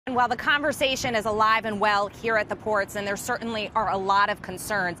While the conversation is alive and well here at the ports, and there certainly are a lot of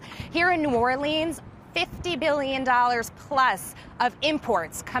concerns, here in New Orleans, $50 billion plus of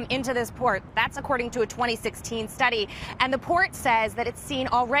imports come into this port. That's according to a 2016 study. And the port says that it's seen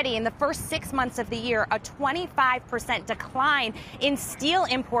already in the first 6 months of the year a 25% decline in steel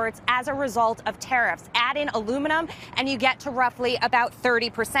imports as a result of tariffs. Add in aluminum and you get to roughly about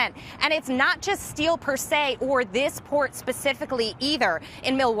 30%. And it's not just steel per se or this port specifically either.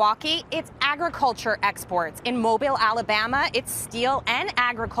 In Milwaukee, it's agriculture exports. In Mobile, Alabama, it's steel and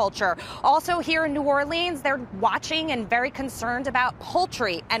agriculture. Also here in New Orleans, they're watching and very concerned about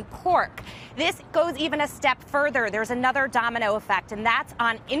poultry and pork. This goes even a step further. There's another domino effect, and that's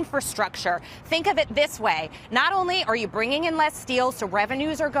on infrastructure. Think of it this way. Not only are you bringing in less steel, so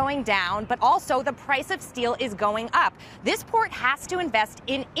revenues are going down, but also the price of steel is going up. This port has to invest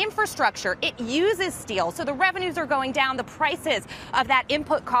in infrastructure. It uses steel, so the revenues are going down, the prices of that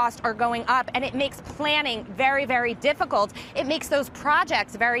input cost are going up, and it makes planning very, very difficult. It makes those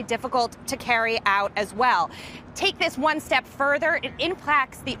projects very difficult to carry out as well. Take this one step further, it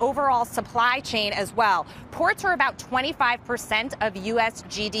impacts the overall supply chain as well. Ports are about 25% of U.S.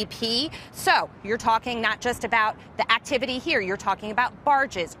 GDP. So you're talking not just about the activity here, you're talking about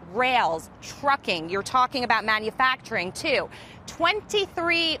barges, rails, trucking, you're talking about manufacturing too.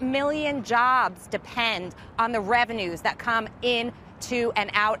 23 million jobs depend on the revenues that come in to and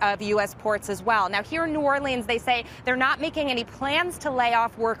out of U.S. ports as well. Now, here in New Orleans, they say they're not making any plans to lay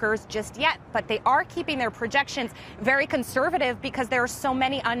off workers just yet, but they are keeping their projections very conservative because there are so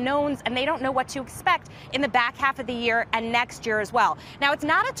many unknowns and they don't know what to expect in the back half of the year and next year as well. Now, it's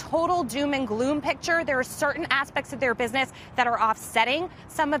not a total doom and gloom picture. There are certain aspects of their business that are offsetting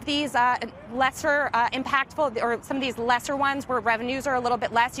some of these lesser impactful, or some of these lesser ones where revenues are a little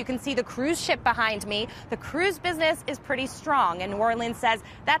bit less. You can see the cruise ship behind me. The cruise business is pretty strong, and New Orleans says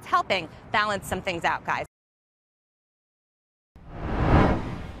that's helping balance some things out, guys.